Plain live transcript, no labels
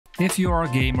If you are a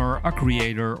gamer, a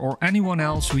creator, or anyone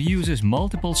else who uses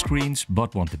multiple screens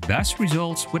but want the best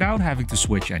results without having to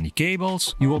switch any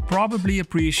cables, you will probably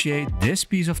appreciate this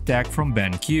piece of tech from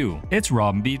BenQ. It's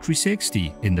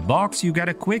BenQ. In the box you get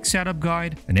a quick setup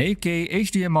guide, an 8K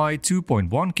HDMI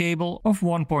 2.1 cable of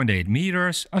 1.8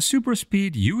 meters, a super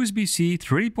speed USB-C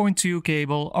 3.2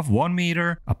 cable of 1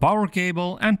 meter, a power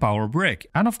cable and power brick,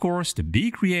 and of course the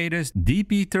BeCreatus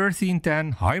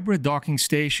DP1310 hybrid docking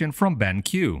station from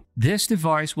BenQ. This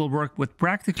device will work with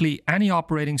practically any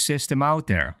operating system out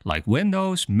there, like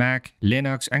Windows, Mac,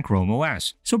 Linux and Chrome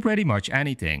OS, so pretty much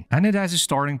anything. And it has a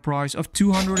starting price of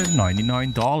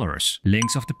 $299.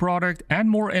 Links of the product and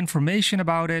more information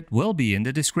about it will be in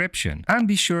the description. And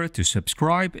be sure to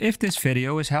subscribe if this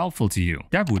video is helpful to you.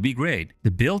 That would be great.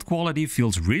 The build quality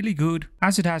feels really good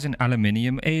as it has an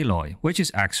aluminium alloy, which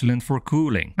is excellent for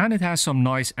cooling. And it has some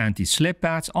nice anti-slip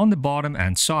pads on the bottom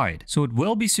and side, so it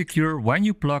will be secure when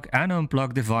you plug and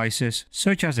unplug devices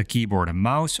such as a keyboard and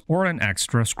mouse or an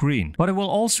extra screen. But it will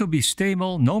also be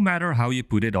stable no matter how you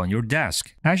put it on your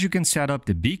desk, as you can set up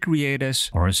the BeCreatus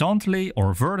horizontally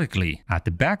or vertically. At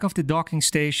the back of the docking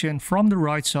station from the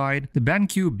right side, the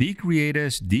BenQ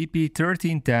BeCreatus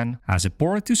DP1310 has a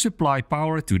port to supply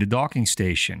power to the docking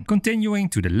station. Continuing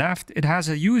to the left, it has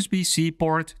a USB-C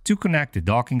port to connect the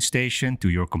docking station to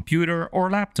your computer or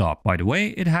laptop. By the way,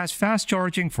 it has fast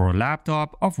charging for a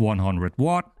laptop of 100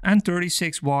 watt and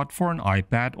 36 watt for an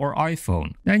iPad or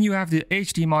iPhone. Then you have the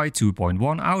HDMI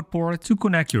 2.1 out port to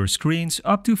connect your screens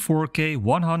up to 4K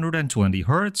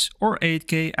 120Hz or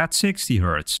 8K at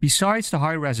 60Hz. Besides the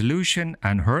high resolution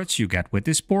and Hz you get with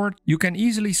this port, you can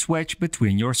easily switch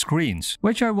between your screens,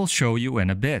 which I will show you in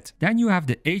a bit. Then you have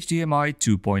the HDMI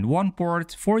 2.1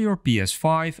 port for your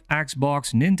PS5,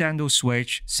 Xbox, Nintendo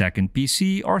Switch, second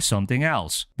PC or something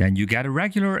else. Then you get a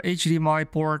regular HDMI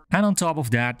port, and on top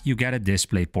of that you get a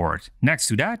display port. Next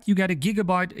to that you get a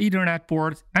Gigabit Ethernet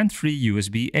port and 3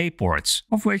 USB-A ports,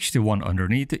 of which the one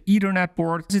underneath the Ethernet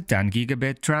port is a 10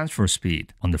 gigabit transfer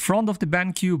speed. On the front of the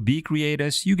BenQ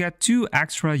BeCreatus you get 2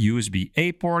 extra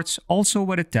USB-A ports, also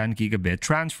with a 10 gigabit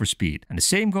transfer speed, and the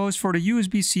same goes for the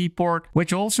USB-C port,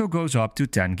 which also goes up to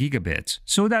 10 gigabits.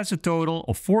 So that's a total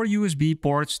of 4 USB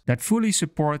ports that fully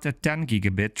support a 10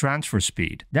 gigabit transfer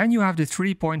speed. Then you have the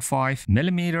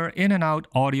 3.5mm in and out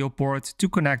audio port to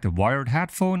connect a wired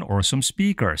headphone or some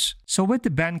speakers. So with the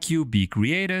BenQ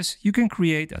BeCreatus you can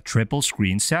create a triple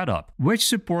screen setup, which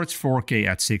supports 4K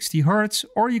at 60Hz,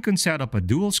 or you can set up a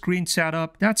dual screen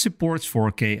setup that supports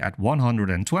 4K at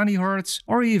 120Hz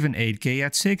or even 8K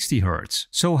at 60Hz.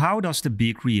 So how does the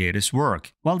BeCreatus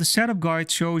work? Well, the setup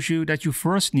guide shows you that you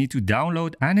first need to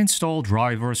download and install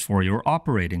drivers for your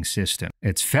operating system.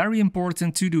 It's very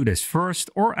important to do this first,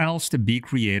 or else the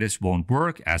BeCreatus won't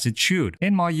work as it should.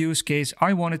 In my use case,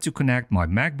 I wanted to connect my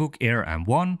MacBook Air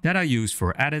M1 that I use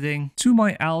for editing to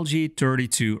my LG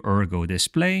 32 Ergo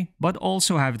display, but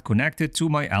also have it connected to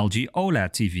my LG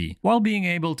OLED TV, while being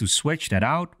able to switch that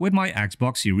out with my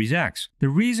Xbox Series X. The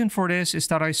reason for this is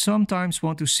that I sometimes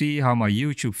want to see how my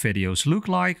YouTube videos look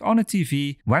like on a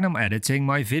TV when I'm editing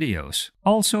my videos.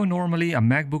 Also, normally a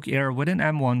MacBook Air with an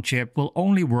M1 chip will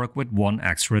only work with one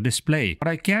extra display, but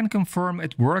I can confirm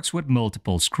it works with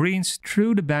multiple screens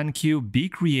through the BenQ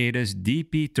BeCreatus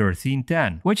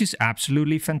DP1310, which is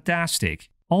absolutely fantastic.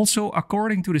 Also,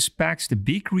 according to the specs, the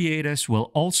BeCreatus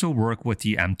will also work with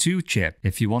the M2 chip.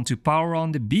 If you want to power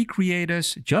on the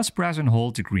BeCreatus, just press and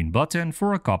hold the green button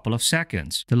for a couple of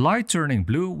seconds. The light turning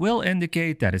blue will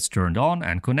indicate that it's turned on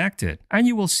and connected, and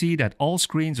you will see that all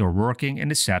screens are working in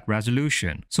the set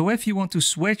resolution. So if you want to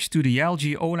switch to the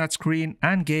LG OLED screen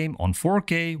and game on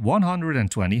 4K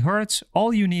 120Hz,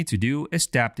 all you need to do is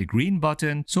tap the green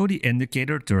button so the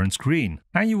indicator turns green,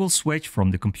 and you will switch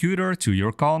from the computer to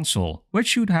your console, which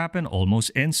should happen almost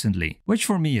instantly, which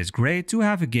for me is great to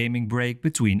have a gaming break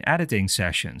between editing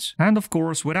sessions. And of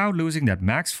course without losing that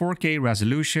max 4K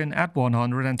resolution at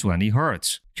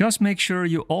 120Hz. Just make sure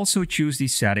you also choose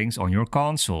these settings on your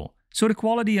console. So the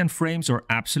quality and frames are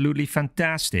absolutely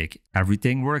fantastic.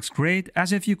 Everything works great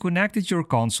as if you connected your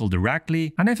console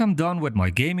directly, and if I'm done with my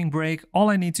gaming break, all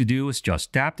I need to do is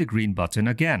just tap the green button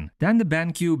again. Then the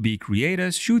BenQ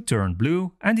BeCreatus should turn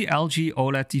blue and the LG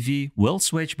OLED TV will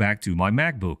switch back to my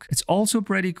MacBook. It's also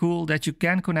pretty cool that you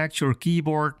can connect your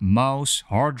keyboard, mouse,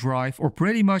 hard drive or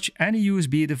pretty much any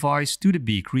USB device to the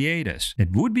BeCreatus.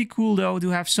 It would be cool though to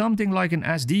have something like an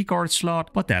SD card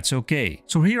slot, but that's okay.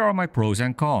 So here are my pros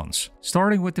and cons. cons.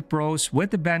 Starting with the pros, with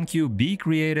the BenQ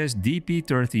BeCreatus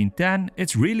DP1310,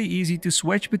 it's really easy to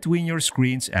switch between your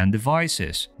screens and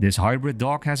devices. This hybrid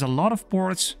dock has a lot of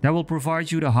ports that will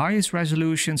provide you the highest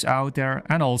resolutions out there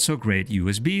and also great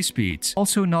USB speeds.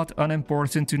 Also not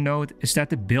unimportant to note is that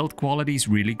the build quality is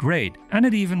really great, and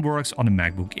it even works on the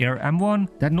MacBook Air M1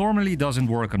 that normally doesn't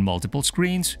work on multiple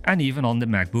screens, and even on the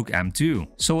MacBook M2.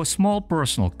 So a small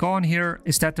personal con here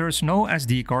is that there's no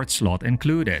SD card slot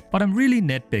included, but I'm really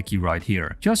nitpicky right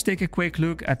here. Just take a quick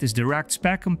look at this direct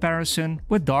spec comparison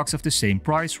with docks of the same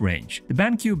price range. The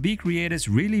BenQ BeCreatus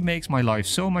really makes my life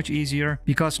so much easier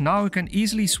because now I can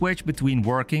easily switch between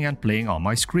working and playing on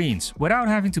my screens without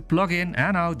having to plug in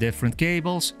and out different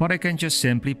cables, but I can just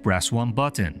simply press one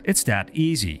button. It's that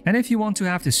easy. And if you want to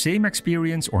have the same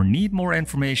experience or need more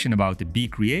information about the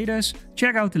BeCreatus,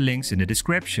 check out the links in the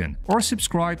description, or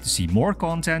subscribe to see more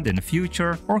content in the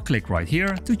future, or click right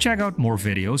here to check out more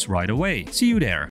videos right away. See you there.